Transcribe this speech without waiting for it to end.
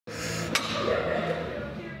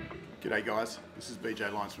G'day guys, this is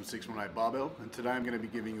BJ Lyons from 618 Barbell, and today I'm going to be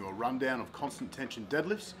giving you a rundown of constant tension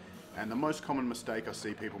deadlifts and the most common mistake I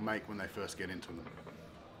see people make when they first get into them.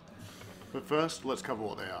 But first, let's cover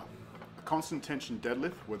what they are. A constant tension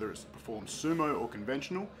deadlift, whether it's performed sumo or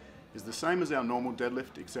conventional, is the same as our normal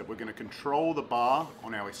deadlift, except we're going to control the bar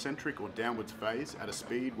on our eccentric or downwards phase at a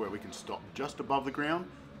speed where we can stop just above the ground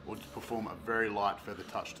or to perform a very light feather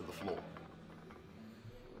touch to the floor.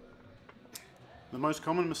 The most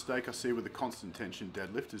common mistake I see with the constant tension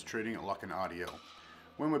deadlift is treating it like an RDL.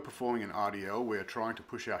 When we're performing an RDL, we are trying to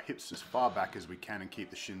push our hips as far back as we can and keep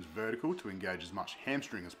the shins vertical to engage as much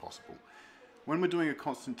hamstring as possible. When we're doing a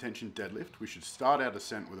constant tension deadlift, we should start our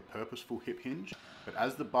descent with a purposeful hip hinge, but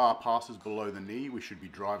as the bar passes below the knee, we should be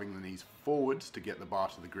driving the knees forwards to get the bar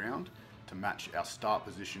to the ground to match our start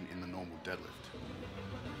position in the normal deadlift.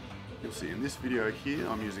 You'll see in this video here,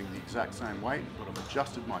 I'm using the exact same weight, but I've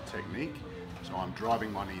adjusted my technique. So I'm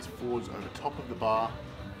driving my knees forwards over top of the bar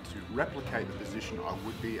to replicate the position I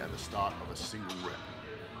would be at the start of a single rep.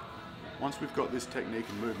 Once we've got this technique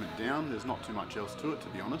and movement down, there's not too much else to it, to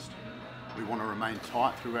be honest. We want to remain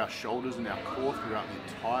tight through our shoulders and our core throughout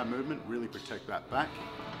the entire movement, really protect that back.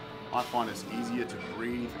 I find it's easier to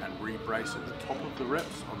breathe and re-brace at the top of the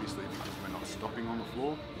reps, obviously because we're not stopping on the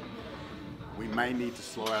floor. We may need to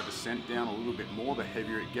slow our descent down a little bit more the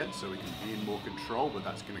heavier it gets so we can be in more control, but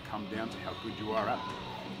that's going to come down to how good you are at it.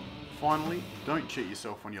 Finally, don't cheat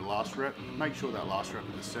yourself on your last rep. Make sure that last rep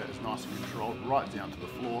of the set is nice and controlled right down to the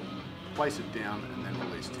floor. Place it down and then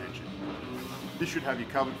release tension. This should have you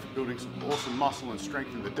covered for building some awesome muscle and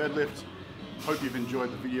strength in the deadlift. Hope you've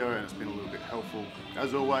enjoyed the video and it's been a little bit helpful.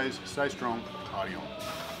 As always, stay strong, party on.